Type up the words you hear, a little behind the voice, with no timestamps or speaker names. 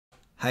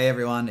Hey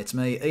everyone, it's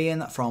me,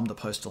 Ian from the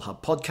Postal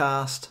Hub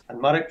Podcast. And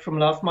Marek from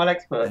Last Mile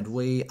Experts. And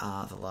we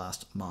are the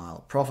Last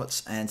Mile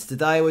Prophets. And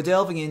today we're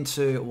delving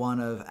into one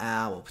of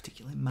our, well,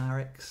 particularly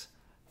Marek's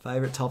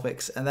favourite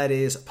topics, and that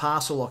is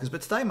parcel lockers.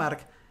 But today,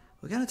 Marek,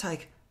 we're going to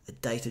take a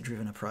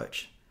data-driven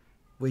approach.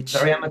 Which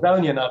very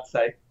Amazonian, I'd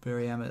say.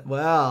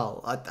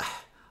 That's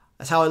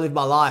how I live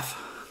my life.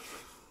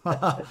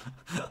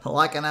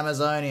 Like an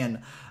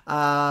Amazonian.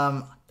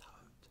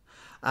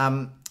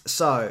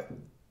 So,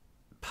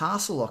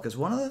 parcel lockers,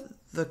 one of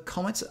the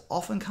comments that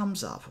often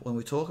comes up when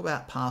we talk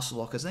about parcel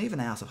lockers and even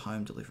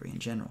out-of-home delivery in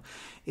general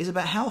is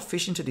about how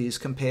efficient it is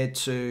compared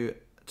to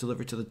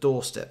delivery to the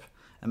doorstep.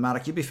 And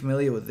Marek, you'd be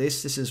familiar with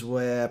this. This is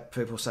where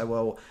people say,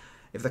 well,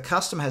 if the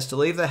customer has to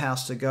leave their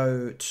house to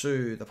go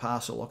to the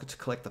parcel locker to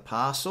collect the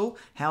parcel,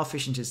 how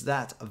efficient is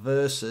that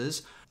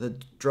versus the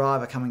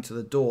driver coming to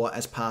the door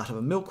as part of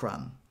a milk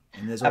run?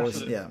 And there's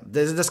always,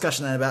 there's a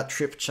discussion then about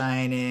trip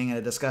chaining and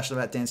a discussion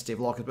about density of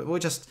lockers, but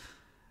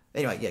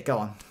anyway, go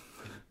on.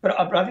 But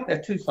I think there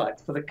are two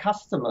sides. For the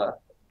customer,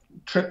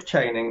 trip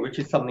chaining, which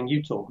is something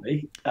you taught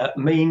me,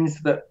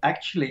 means that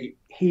actually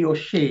he or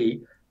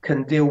she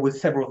can deal with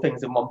several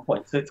things in one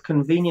point. So it's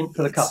convenient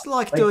for the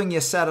customer. It's like doing your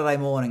Saturday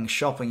morning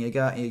shopping. You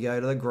go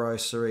to the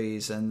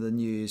groceries and the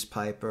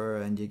newspaper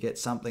and you get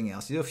something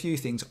else. You do a few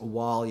things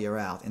while you're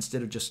out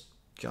instead of just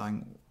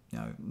going,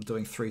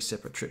 doing 3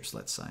 separate trips,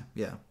 let's say.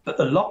 Yeah. But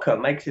the locker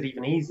makes it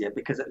even easier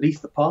because at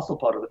least the parcel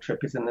part of the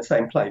trip is in the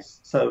same place.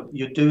 So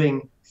you're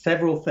doing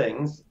several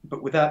things,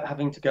 but without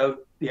having to go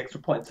the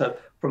extra point. So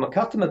from a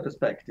customer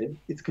perspective,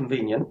 it's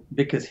convenient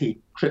because he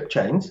trip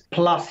chains,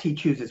 plus he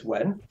chooses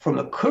when. From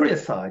the courier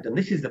side, and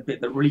this is the bit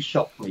that really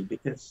shocked me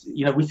because,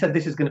 we said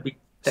this is going to be...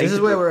 So this is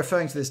where we're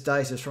referring to this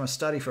data. It's from a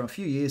study from a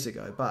few years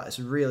ago, but it's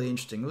really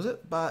interesting.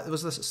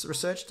 Was this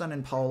research done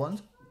in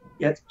Poland?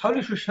 Yeah, it's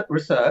Polish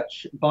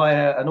research by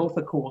an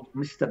author called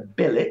Mr.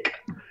 Bilic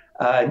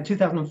in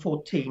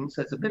 2014.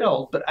 So it's a bit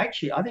old, but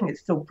actually I think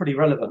it's still pretty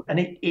relevant. And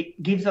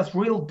it gives us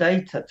real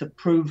data to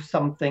prove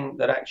something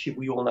that actually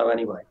we all know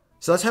anyway.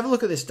 So let's have a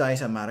look at this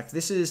data, Marek.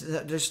 This is,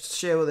 just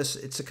share with us,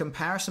 it's a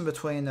comparison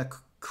between a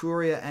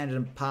courier and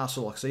a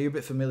parcel locker. So you're a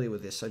bit familiar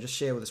with this. So just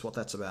share with us what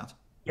that's about.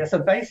 Yeah, so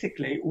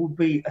basically it will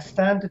be a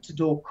standard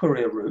to-door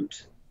courier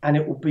route and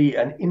it will be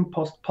an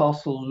in-post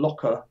parcel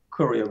locker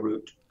courier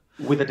route.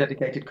 With a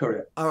dedicated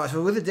courier. All right,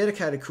 so with a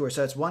dedicated courier,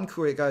 so it's one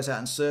courier that goes out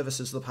and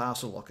services the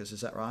parcel lockers,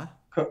 is that right?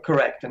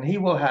 Correct, and he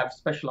will have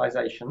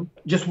specialization.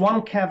 Just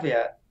one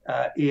caveat,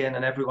 Ian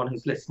and everyone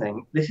who's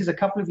listening, this is a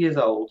couple of years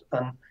old,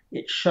 and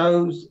it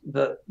shows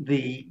that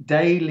the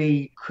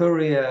daily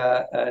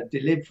courier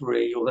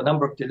delivery, or the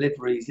number of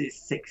deliveries, is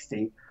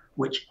 60,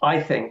 which I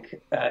think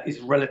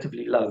is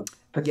relatively low,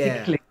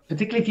 particularly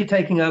if you're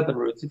taking urban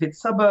routes. If it's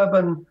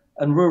suburban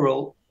and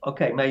rural,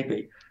 okay,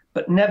 maybe.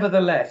 But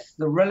nevertheless,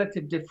 the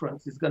relative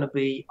difference is going to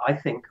be, I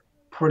think,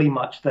 pretty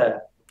much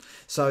there.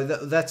 So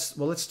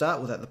let's start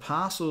with that. The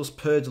parcels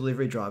per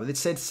delivery driver. It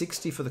said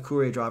 60 for the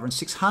courier driver and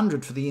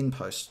 600 for the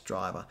in-post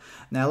driver.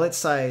 Now, let's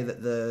say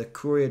that the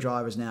courier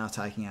driver is now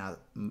taking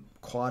out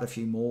quite a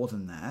few more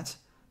than that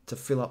to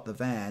fill up the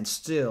van.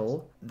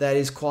 Still, that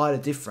is quite a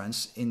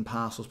difference in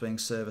parcels being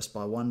serviced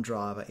by one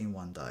driver in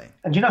one day.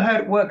 And you know how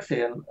it works,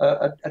 Ian?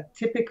 A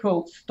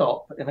typical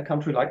stop in a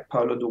country like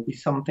Poland will be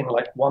something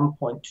like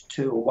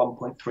 1.2 or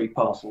 1.3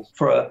 parcels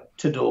for a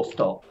to-door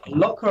stop. A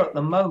locker at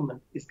the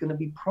moment is going to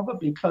be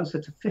probably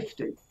closer to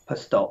 50 per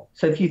stop.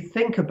 So if you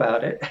think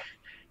about it,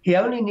 he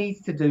only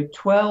needs to do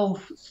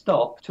 12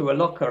 stops to a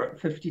locker at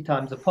 50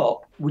 times a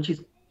pop, which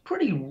is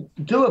pretty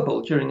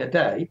doable during a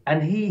day,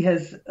 and he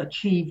has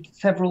achieved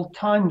several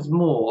times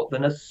more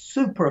than a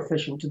super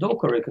efficient to-door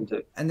courier can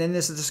do. And then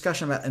there's a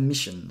discussion about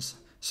emissions.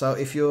 So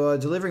if you're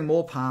delivering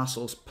more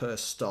parcels per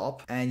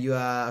stop and you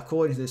are,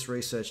 according to this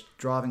research,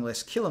 driving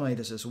less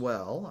kilometres as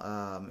well,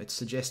 it's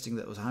suggesting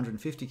that it was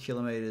 150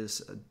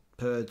 kilometres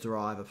per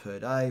driver per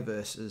day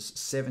versus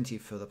 70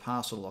 for the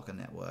parcel locker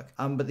network.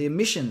 But the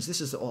emissions, this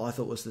is what I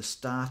thought was the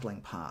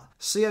startling part.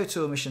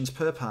 CO2 emissions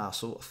per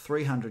parcel,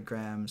 300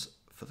 grams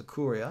for the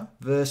courier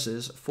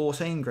versus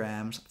 14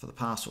 grams for the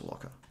parcel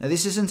locker. Now,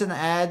 this isn't an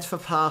ad for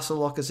parcel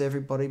lockers,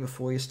 everybody,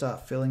 before you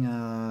start filling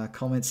a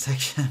comment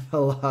section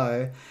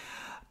below.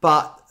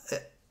 But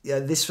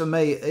this for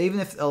me,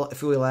 even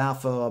if we allow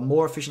for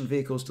more efficient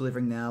vehicles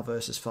delivering now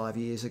versus 5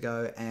 years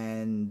ago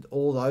and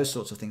all those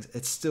sorts of things,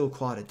 it's still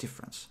quite a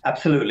difference.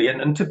 Absolutely.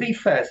 And to be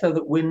fair, so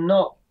that we're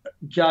not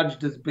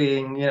judged as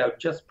being,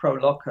 just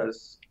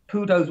pro-lockers,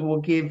 PUDOs will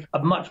give a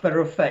much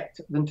better effect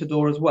than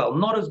to-door as well.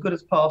 Not as good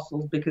as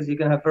parcels because you're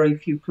going to have very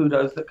few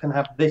PUDOs that can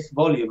have this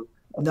volume.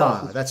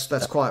 No,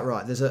 that's quite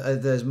right. There's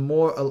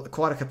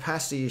quite a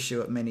capacity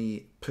issue at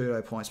many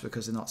PUDO points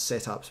because they're not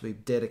set up to be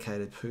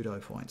dedicated PUDO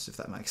points, if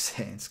that makes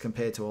sense,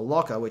 compared to a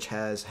locker which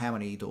has how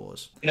many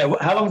doors?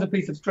 How long is a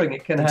piece of string?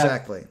 It can have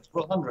exactly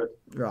several hundred.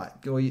 Right.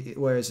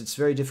 Whereas it's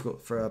very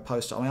difficult for a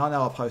post. I mean, I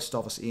know a post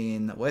office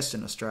in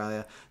Western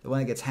Australia that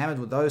when it gets hammered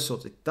with those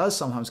sorts, it does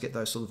sometimes get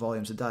those sort of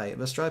volumes a day.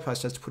 But Australia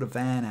Post has to put a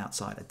van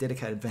outside, a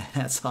dedicated van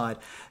outside,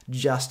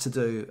 just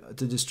to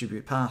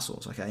distribute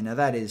parcels. Okay, now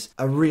that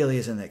really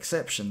is an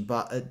exception,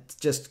 but it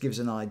just gives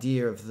an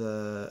idea of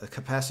the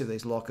capacity of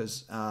these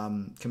lockers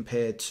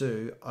compared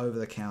to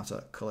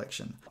over-the-counter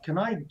collection. Can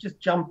I just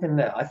jump in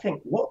there? I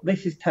think what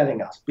this is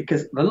telling us,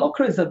 because the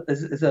locker is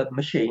a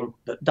machine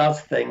that does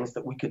things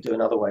that we could do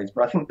in other ways,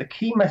 but I think the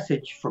key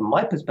message from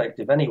my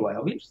perspective anyway,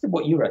 I'll be interested in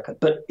what you reckon,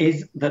 but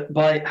is that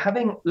by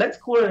having, let's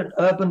call it an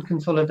urban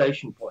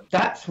consolidation point,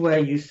 that's where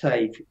you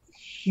save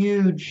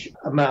huge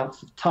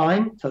amounts of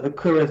time, so the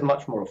courier is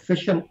much more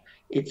efficient.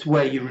 It's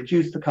where you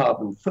reduce the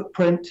carbon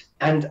footprint,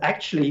 and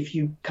actually, if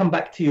you come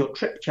back to your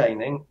trip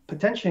chaining,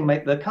 potentially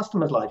make the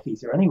customer's life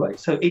easier anyway.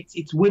 So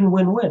it's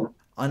win-win-win.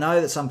 I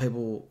know that some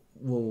people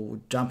will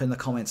jump in the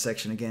comments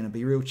section again and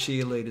be real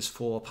cheerleaders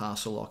for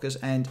parcel lockers,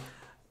 and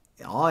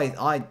I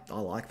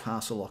like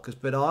parcel lockers,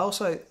 but I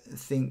also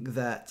think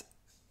that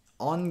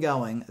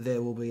ongoing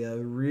there will be a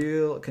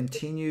real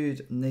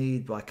continued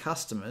need by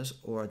customers,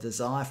 or a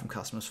desire from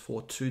customers,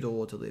 for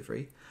two-door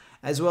delivery,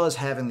 as well as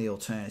having the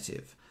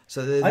alternative.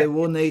 So there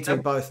will need to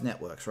be both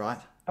networks, right?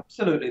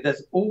 Absolutely.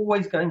 There's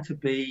always going to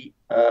be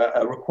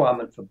a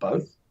requirement for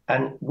both.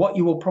 And what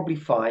you will probably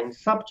find,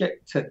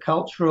 subject to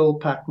cultural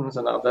patterns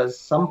and others,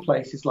 some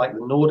places like the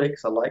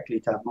Nordics are likely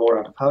to have more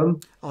out of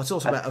home. Oh, it's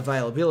also about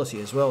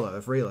availability as well, though,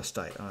 of real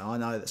estate. I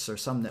know that there are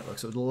some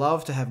networks that would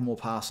love to have more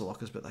parcel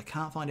lockers, but they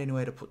can't find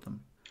anywhere to put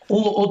them.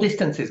 Or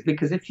distances,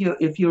 because if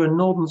you're in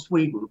northern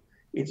Sweden,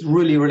 it's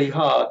really, really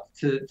hard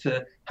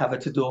to have a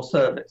to-door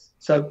service.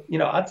 So,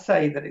 I'd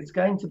say that it's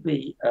going to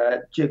be a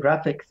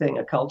geographic thing,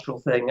 a cultural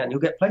thing, and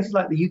you'll get places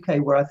like the UK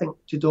where I think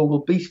to-door will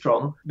be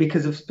strong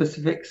because of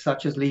specifics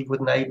such as leave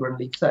with neighbour and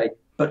leave safe.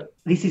 But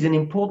this is an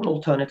important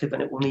alternative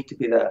and it will need to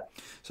be there.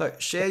 So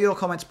share your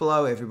comments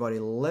below, everybody.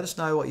 Let us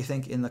know what you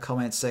think in the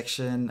comments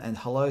section. And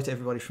hello to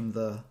everybody from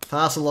the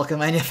parcel locker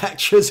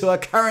manufacturers who are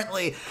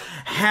currently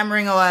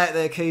hammering away at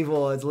their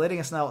keyboards, letting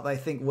us know what they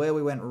think, where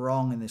we went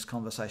wrong in this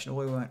conversation, or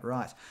where we went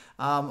right.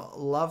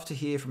 Love to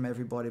hear from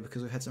everybody,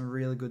 because we've had some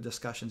really good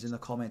discussions in the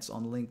comments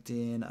on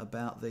LinkedIn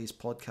about these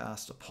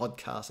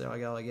podcasts, there I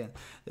go again,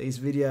 these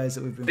videos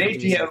that we've been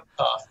producing.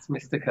 Videocasts,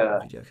 Mr. Kerr.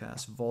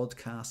 Videocasts,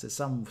 vodcasts, there's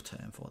some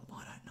term for them,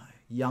 I don't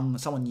know.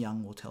 Someone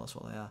young will tell us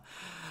what they are.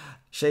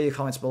 Share your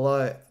comments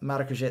below.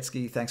 Marek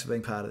Różycki, thanks for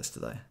being part of this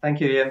today.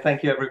 Thank you, Ian.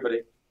 Thank you,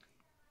 everybody.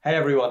 Hey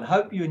everyone,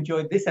 hope you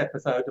enjoyed this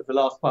episode of The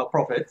Last Mile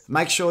Profits.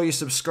 Make sure you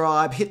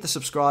subscribe, hit the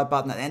subscribe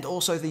button, and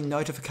also the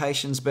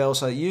notifications bell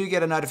so you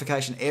get a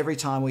notification every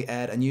time we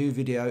add a new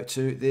video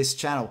to this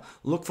channel.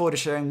 Look forward to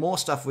sharing more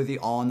stuff with you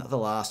on The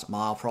Last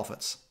Mile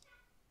Profits.